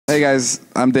Hey guys,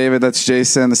 I'm David. That's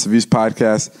Jason. This is Views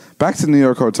Podcast. Back to New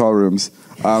York hotel rooms.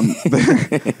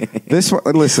 This one,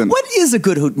 listen. What is a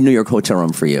good New York hotel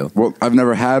room for you? Well, I've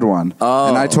never had one. Oh.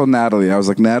 And I told Natalie, I was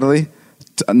like, Natalie,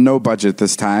 no budget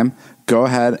this time. Go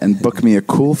ahead and book me a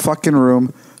cool fucking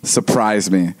room.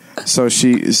 Surprise me. So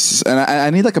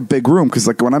I need like a big room because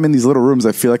like when I'm in these little rooms,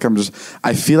 I feel like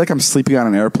I'm sleeping on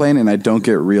an airplane and I don't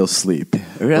get real sleep.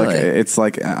 Really? Like, it's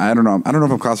like I don't know if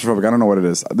I'm claustrophobic. I don't know what it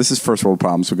is. This is first world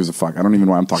problems. Who gives a fuck? I don't even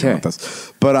know why I'm talking about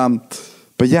this.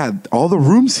 But yeah, all the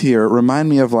rooms here remind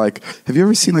me of like. Have you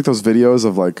ever seen like those videos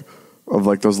of like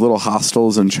those little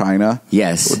hostels in China?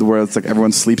 Yes. Where it's like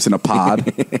everyone sleeps in a pod.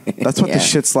 That's what the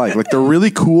shit's like. Like they're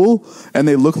really cool and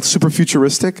they look super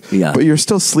futuristic, but you're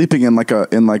still sleeping in like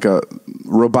a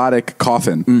robotic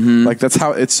coffin. Mm-hmm. Like that's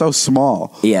how it's so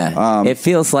small. Yeah. It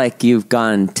feels like you've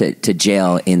gone to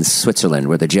jail in Switzerland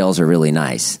where the jails are really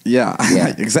nice. Yeah.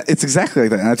 It's exactly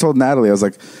like that. And I told Natalie, I was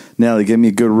like, Natalie, give me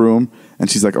a good room. And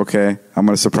she's like, okay, I'm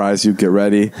going to surprise you. Get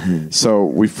ready. So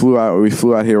we flew out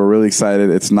here. We're really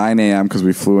excited. It's 9 a.m. because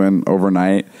we flew in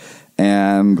overnight.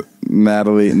 And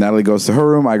Natalie goes to her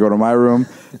room. I go to my room.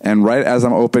 And right as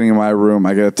I'm opening my room,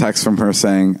 I get a text from her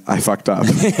saying, I fucked up.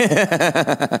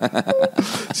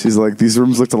 She's like, these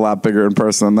rooms looked a lot bigger in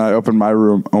person. And then I opened my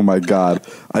room. Oh, my God.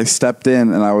 I stepped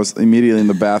in and I was immediately in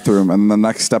the bathroom. And the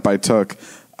next step I took,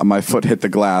 my foot hit the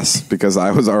glass because I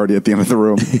was already at the end of the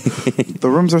room. The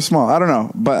rooms are small. I don't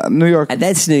know, but New York.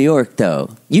 That's New York,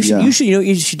 though. You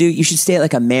should do. You should stay at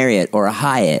like a Marriott or a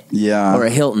Hyatt, or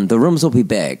a Hilton. The rooms will be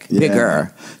bigger.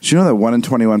 Do you know that 1 in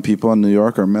 21 people in New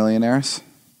York are millionaires?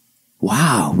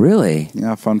 Wow, really?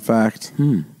 Yeah, fun fact.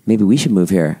 Maybe we should move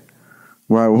here.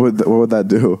 Why? What would that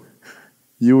do?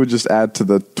 You would just add to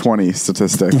the 20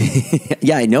 statistic.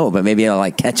 Yeah, I know, but maybe I'll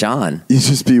like catch on.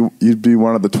 You'd be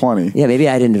one of the 20. Yeah, maybe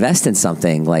I'd invest in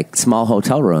something like small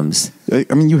hotel rooms.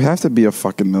 I mean, you have to be a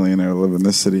fucking millionaire to live in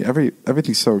this city.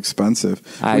 Everything's so expensive.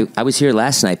 I was here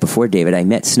last night before David. I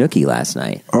met Snooki last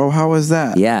night. Oh, how was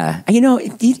that? Yeah. You know,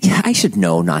 I should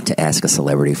know not to ask a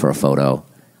celebrity for a photo.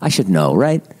 I should know,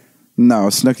 right? No,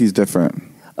 Snooki's different.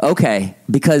 Okay,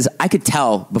 because I could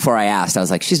tell before I asked. I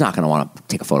was like, she's not going to want to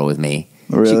take a photo with me.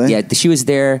 Really? She was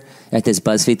there at this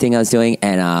BuzzFeed thing I was doing,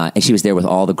 and she was there with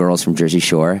all the girls from Jersey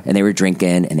Shore, and they were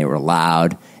drinking, and they were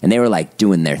loud, and they were like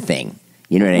doing their thing.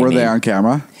 You know what I mean? Were they on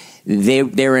camera? They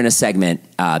were in a segment,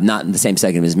 not in the same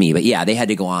segment as me, but yeah, they had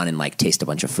to go on and like taste a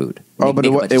bunch of food. But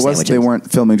they weren't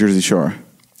filming Jersey Shore.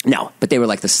 No, but they were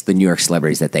like the New York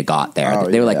celebrities that they got there.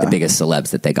 They were like the biggest celebs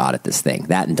that they got at this thing.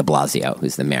 That and de Blasio,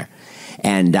 who's the mayor,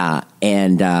 and I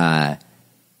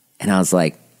was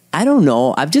like, I don't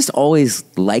know. I've just always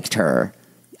liked her.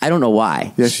 I don't know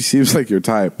why. Yeah, she seems like your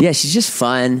type. Yeah, she's just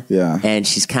fun. Yeah. And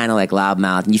she's kind of like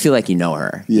loudmouth. And you feel like you know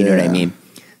her. You know what I mean?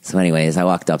 So anyways, I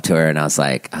walked up to her and I was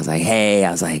like, hey,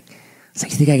 you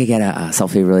think I could get a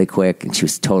selfie really quick? And she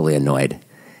was totally annoyed,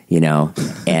 you know?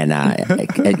 And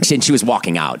she was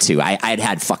walking out too. I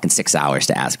had fucking 6 hours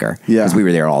to ask her. Yeah. Because we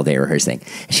were there all day rehearsing.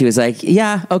 She was like,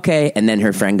 yeah, okay. And then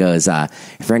her friend goes,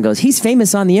 he's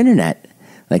famous on the internet.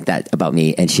 Like that about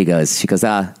me, and she goes,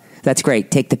 that's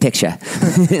great. Take the picture,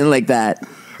 like that.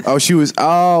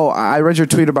 I read your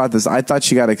tweet about this. I thought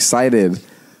she got excited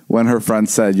when her friend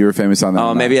said you were famous on that.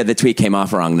 Oh, maybe the tweet came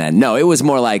off wrong then. No, it was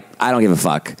more like, I don't give a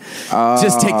fuck.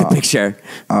 Just take the picture.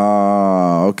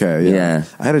 Oh, okay. Yeah.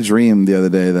 I had a dream the other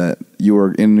day that you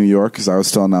were in New York because I was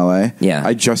still in LA. Yeah.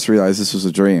 I just realized this was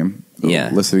a dream.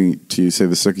 Yeah. Listening to you say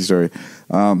the Snooki story.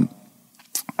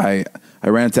 I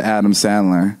ran into Adam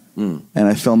Sandler. And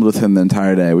I filmed with him the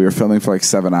entire day. We were filming for like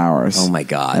 7 hours. Oh my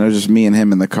God. And it was just me and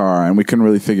him in the car, and we couldn't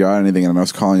really figure out anything. And I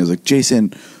was calling, I was like,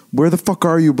 Jason, where the fuck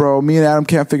are you, bro? Me and Adam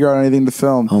can't figure out anything to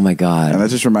film. Oh my God. And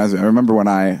that just reminds me, I remember when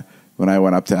I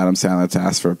went up to Adam Sandler to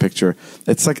ask for a picture,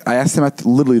 it's like I asked him at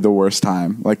literally the worst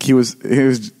time. Like he was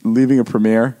leaving a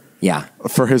premiere. Yeah.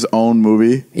 For his own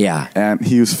movie. Yeah. And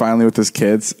he was finally with his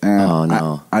kids. And oh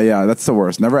no. Yeah, that's the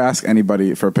worst. Never ask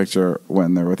anybody for a picture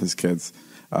when they're with his kids.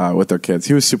 With their kids.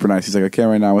 He was super nice. He's like, I can't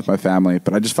right now with my family.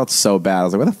 But I just felt so bad. I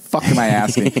was like, what the fuck am I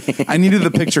asking? I needed the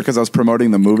picture because I was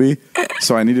promoting the movie.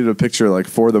 So I needed a picture like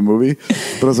for the movie.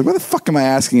 But I was like, what the fuck am I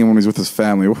asking him when he's with his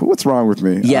family? What's wrong with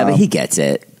me? Yeah, but he gets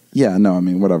it. Yeah, no, I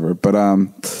mean, whatever. But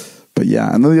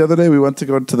yeah. And then the other day we went to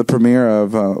go to the premiere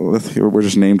of, we're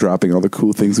just name dropping all the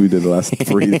cool things we did the last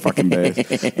 3 fucking days.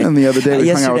 And the other day we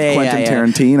hung out with Quentin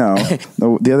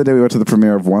Tarantino. The other day we went to the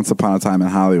premiere of Once Upon a Time in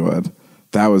Hollywood.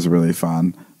 That was really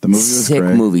fun. The movie was sick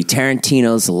great. Movie.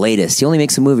 Tarantino's latest. He only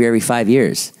makes a movie every 5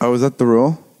 years. Oh, is that the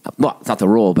rule? Well, it's not the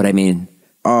rule, but I mean,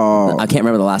 Oh, I can't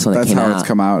remember the last one that came out. That's how it's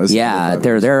come out. Yeah,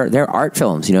 they're art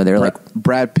films. You know, they're like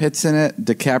Brad Pitt's in it,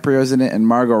 DiCaprio's in it, and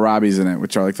Margot Robbie's in it,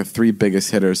 which are like the 3 biggest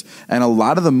hitters. And a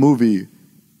lot of the movie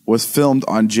was filmed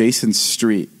on Jason's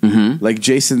street, like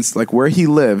Jason's, like where he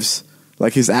lives,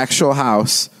 like his actual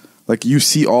house. Like you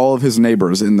see all of his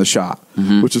neighbors in the shot,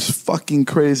 which is fucking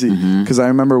crazy. Because I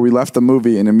remember we left the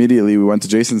movie and immediately we went to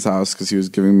Jason's house because he was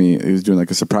doing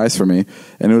like a surprise for me,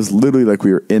 and it was literally like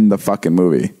we were in the fucking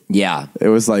movie. Yeah, it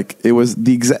was I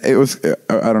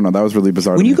don't know. That was really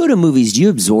bizarre. When you go to movies, do you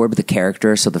absorb the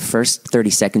character? So the first 30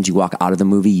 seconds you walk out of the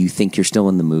movie, you think you're still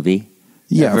in the movie.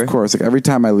 Yeah, of course. Like every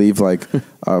time I leave like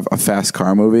a fast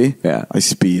car movie, I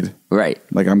speed. Right.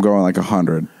 Like I'm going like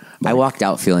 100. I walked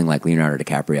out feeling like Leonardo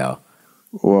DiCaprio.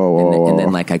 Whoa. And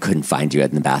then like I couldn't find you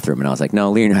in the bathroom, and I was like,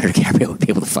 no, Leonardo DiCaprio would be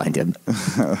able to find him.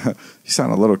 You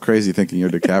sound a little crazy thinking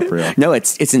you're DiCaprio. No,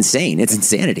 it's insane. It's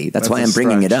insanity. That's why I'm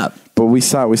bringing it up. But we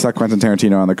saw Quentin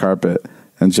Tarantino on the carpet,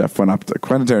 and Jeff went up to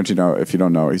Quentin Tarantino. If you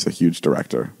don't know, he's a huge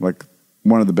director, like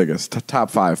one of the biggest, top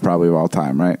 5 probably of all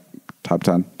time, right? Top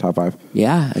 10, top 5.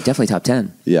 Yeah, definitely top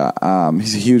 10. Yeah,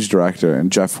 he's a huge director,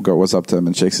 and Jeff goes up to him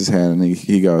and shakes his hand, and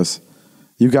he goes,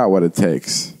 "You got what it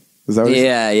takes." Is that what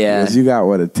yeah. He goes, "You got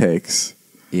what it takes."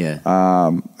 Yeah.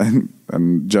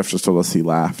 And Jeff just told us he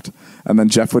laughed, and then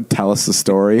Jeff would tell us the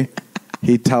story.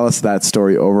 He'd tell us that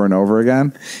story over and over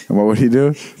again. And what would he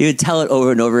do? He would tell it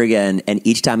over and over again, and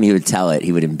each time he would tell it,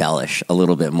 he would embellish a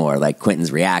little bit more, like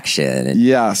Quentin's reaction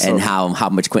and how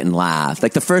much Quentin laughed.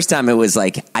 Like the first time it was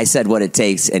like, I said what it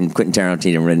takes, and Quentin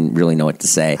Tarantino didn't really know what to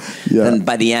say. Yeah. And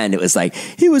by the end, it was like,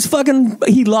 he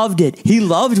loved it. He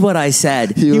loved what I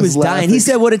said. He was dying. He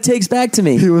said what it takes back to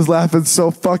me. He was laughing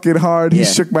so fucking hard. He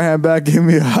shook my hand back, gave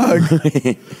me a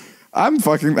hug. I'm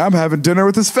having dinner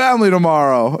with his family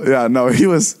tomorrow. Yeah, no, he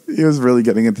was really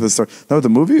getting into the story. No, the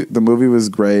movie was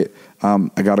great.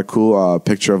 I got a cool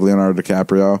picture of Leonardo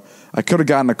DiCaprio. I could have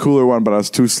gotten a cooler one, but I was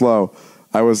too slow.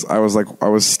 I was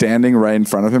standing right in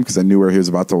front of him because I knew where he was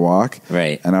about to walk.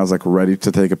 Right. And I was like ready to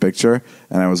take a picture,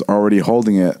 and I was already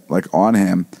holding it like on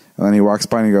him. And then he walks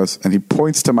by and he goes, and he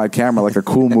points to my camera like a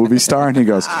cool movie star, and he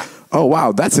goes, "Oh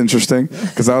wow, that's interesting,"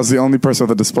 because I was the only person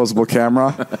with a disposable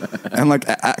camera, and like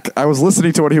I was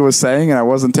listening to what he was saying, and I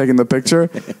wasn't taking the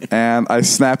picture, and I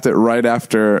snapped it right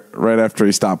after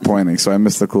he stopped pointing, so I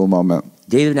missed the cool moment.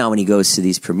 David now, when he goes to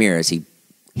these premieres, he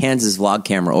hands his vlog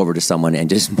camera over to someone and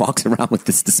just walks around with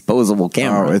this disposable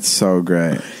camera. Oh, it's so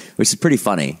great, which is pretty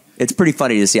funny. It's pretty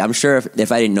funny to see. I'm sure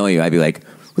if I didn't know you, I'd be like,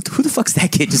 who the fuck's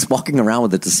that kid just walking around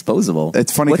with a disposable?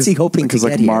 It's funny. What's he hoping to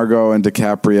get like Margot and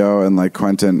DiCaprio and like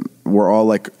Quentin were all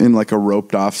like in like a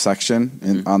roped off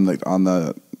section on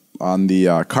the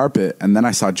carpet, and then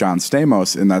I saw John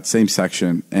Stamos in that same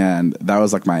section, and that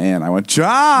was like my aunt. I went,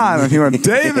 "John," and he went,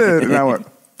 "David," and I went,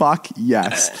 "Fuck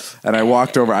yes!" And I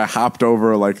hopped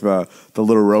over like the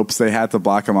little ropes they had to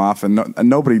block him off, and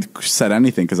nobody said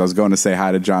anything because I was going to say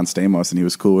hi to John Stamos, and he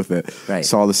was cool with it. Right.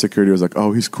 So all the security was like,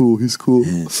 "Oh, he's cool."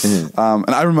 And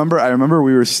I remember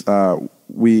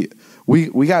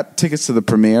we got tickets to the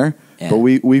premiere, but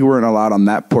we weren't allowed on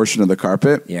that portion of the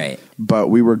carpet. Right. But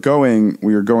we were going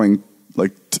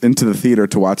like into the theater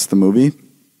to watch the movie.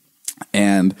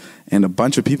 And a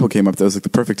bunch of people came up. That was like the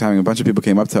perfect timing. A bunch of people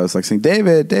came up to us, like saying,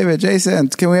 "David, Jason,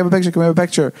 can we have a picture? Can we have a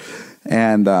picture?"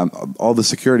 And all the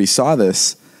security saw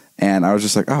this, and I was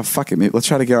just like, "Oh, fuck it, let's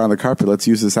try to get on the carpet. Let's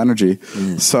use this energy."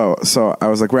 So I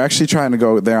was like, "We're actually trying to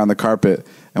go there on the carpet."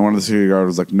 And one of the security guards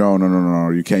was like, "No,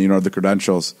 you can't. You know the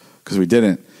credentials," because we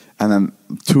didn't. And then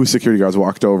 2 security guards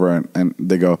walked over and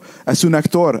they go, "Es un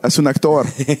actor." and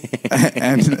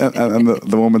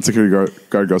the woman security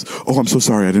guard goes, "Oh, I'm so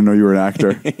sorry. I didn't know you were an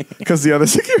actor." Because the other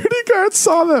security guards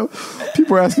saw them.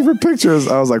 People were asking for pictures.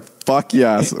 I was like, fuck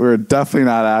yes. We're definitely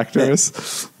not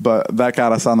actors. But that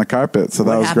got us on the carpet. So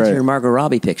that was great. What happened to your Margot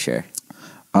Robbie picture?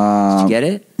 Did you get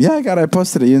it? Yeah, I got it. I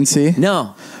posted it. You didn't see?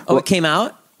 No. Oh, it came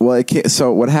out? Well,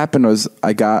 so what happened was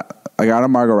I got a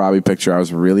Margot Robbie picture. I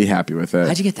was really happy with it.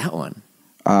 How'd you get that one?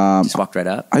 Just walked right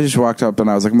up? I just walked up and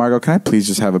I was like, "Margot, can I please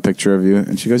just have a picture of you?"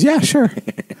 And she goes, "Yeah, sure."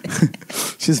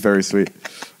 She's very sweet.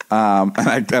 And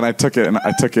I took it and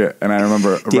I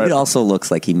remember David also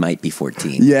looks like he might be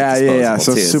 14. Yeah.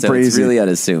 So it's super easy. It's really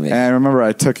unassuming. And I remember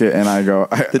I took it and I go,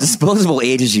 the disposable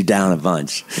ages you down a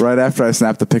bunch. Right after I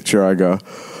snapped the picture, I go,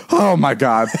 "Oh my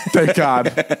God, thank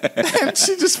God." And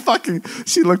she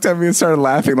she looked at me and started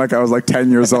laughing like I was like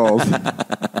 10 years old.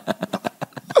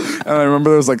 And I remember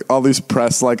there was like all these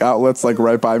press like outlets like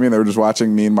right by me, and they were just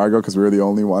watching me and Margot because we were the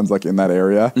only ones like in that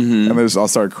area. And they just all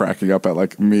started cracking up at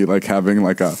like me like having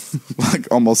like a like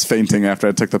almost fainting after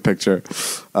I took the picture.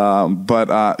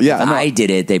 Yeah, if I did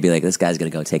it, they'd be like, "This guy's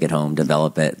gonna go take it home,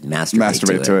 develop it,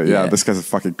 masturbate to it." Yeah, this guy's a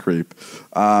fucking creep.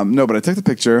 No, but I took the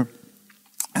picture,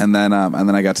 and then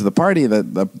I got to the party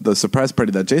the surprise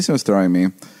party that Jason was throwing me,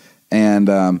 and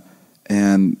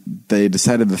they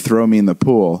decided to throw me in the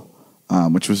pool,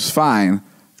 which was fine.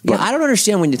 Yeah, I don't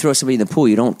understand when you throw somebody in the pool,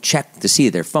 you don't check to see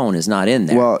their phone is not in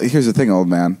there. Well, here's the thing, old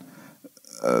man.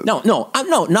 No,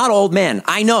 not old man.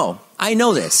 I know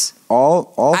this.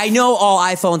 I know all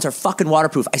iPhones are fucking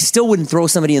waterproof. I still wouldn't throw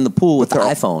somebody in the pool with the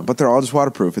iPhone. But they're all just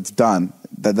waterproof. It's done.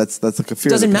 That's like a fear.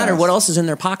 It doesn't matter what else is in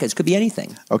their pockets. Could be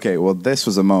anything. Okay, well, this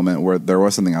was a moment where there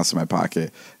was something else in my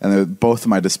pocket, and both of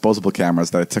my disposable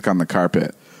cameras that I took on the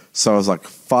carpet. So I was like,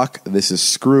 "Fuck, this is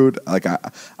screwed." Like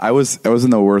I was in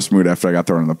the worst mood after I got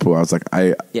thrown in the pool. I was like,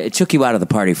 yeah, it took you out of the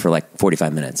party for like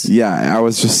 45 minutes. Yeah, I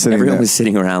was just sitting. Everyone was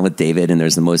sitting around with David, and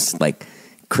there's the most like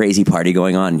crazy party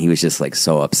going on, and he was just like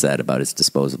so upset about his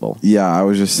disposable. Yeah, I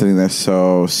was just sitting there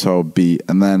so beat,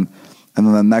 and then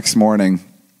the next morning,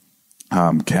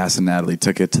 Cass and Natalie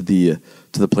took it to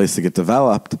the place to get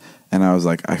developed. And I was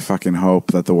like, I fucking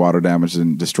hope that the water damage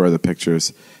didn't destroy the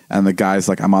pictures. And the guy's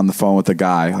like, I'm on the phone with the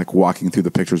guy, like walking through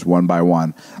the pictures one by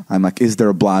one. I'm like, is there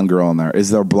a blonde girl in there?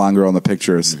 Is there a blonde girl in the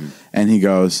pictures? And he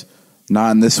goes,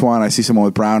 not in this one. I see someone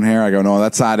with brown hair. I go, no,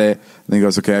 that's not it. And he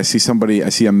goes, okay, I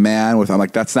see a man with, I'm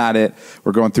like, that's not it.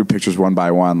 We're going through pictures one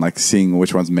by one, like seeing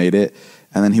which ones made it.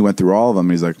 And then he went through all of them.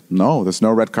 And he's like, no, there's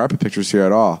no red carpet pictures here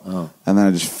at all. Oh. And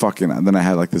then then I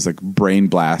had like this like brain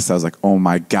blast. I was like, oh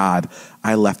my God,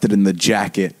 I left it in the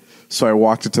jacket. So I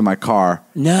walked it to my car.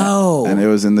 No. And it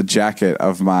was in the jacket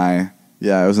of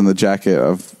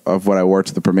of what I wore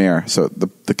to the premiere. So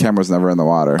the camera's never in the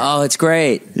water. Oh, it's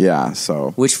great. Yeah,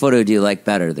 so. Which photo do you like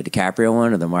better, the DiCaprio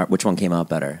one or which one came out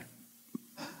better?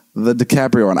 The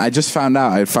DiCaprio one. I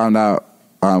found out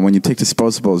when you take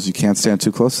disposables, you can't stand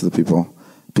too close to the people.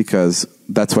 Because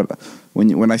that's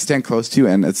when I stand close to you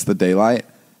and it's the daylight,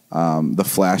 the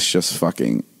flash just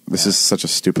fucking. This is such a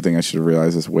stupid thing. I should have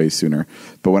realized this way sooner.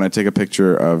 But when I take a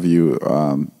picture of you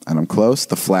and I'm close,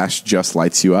 the flash just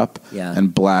lights you up. Yeah.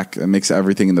 And black. It makes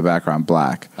everything in the background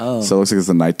black. Oh. So it looks like it's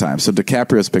the nighttime. So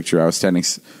DiCaprio's picture, I was standing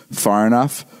far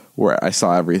enough where I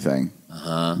saw everything.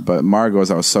 But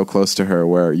Margot's, I was so close to her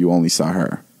where you only saw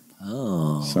her.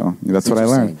 Oh. So that's what I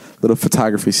learned. Little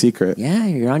photography secret. Yeah,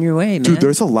 you're on your way, man. Dude,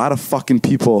 there's a lot of fucking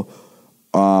people.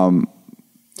 Don't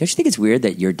you think it's weird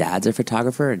that your dad's a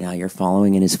photographer and now you're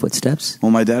following in his footsteps?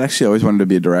 Well, my dad actually always wanted to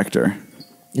be a director.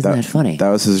 Isn't that funny? That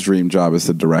was his dream job, is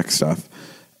to direct stuff.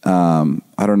 I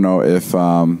don't know if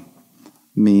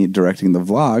me directing the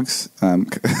vlogs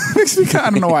makes me I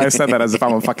don't know why I said that as if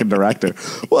I'm a fucking director.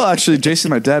 Well, actually, Jason,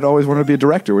 my dad always wanted to be a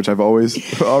director, which I've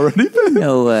always already been.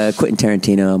 Quentin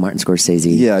Tarantino, Martin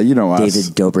Scorsese. Yeah, you know us.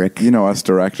 David Dobrik. You know us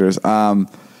directors.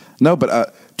 No,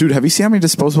 but dude, have you seen how many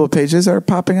disposable pages are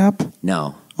popping up?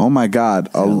 No. Oh my God.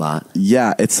 A lot.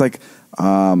 Yeah, it's like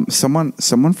someone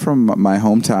from my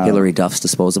hometown. Hillary Duff's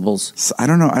disposables. I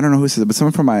don't know who said it, but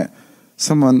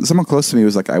someone close to me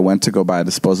was like, I went to go buy a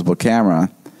disposable camera,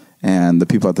 and the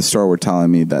people at the store were telling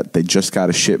me that they just got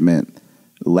a shipment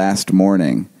last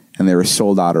morning and they were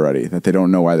sold out already, that they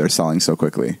don't know why they're selling so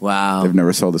quickly. Wow. They've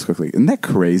never sold this quickly. Isn't that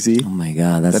crazy? Oh my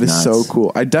God, that is nuts. So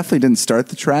cool. I definitely didn't start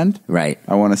the trend. Right.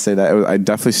 I want to say that. I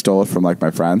definitely stole it from like my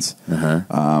friends.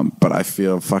 But I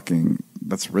feel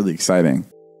that's really exciting.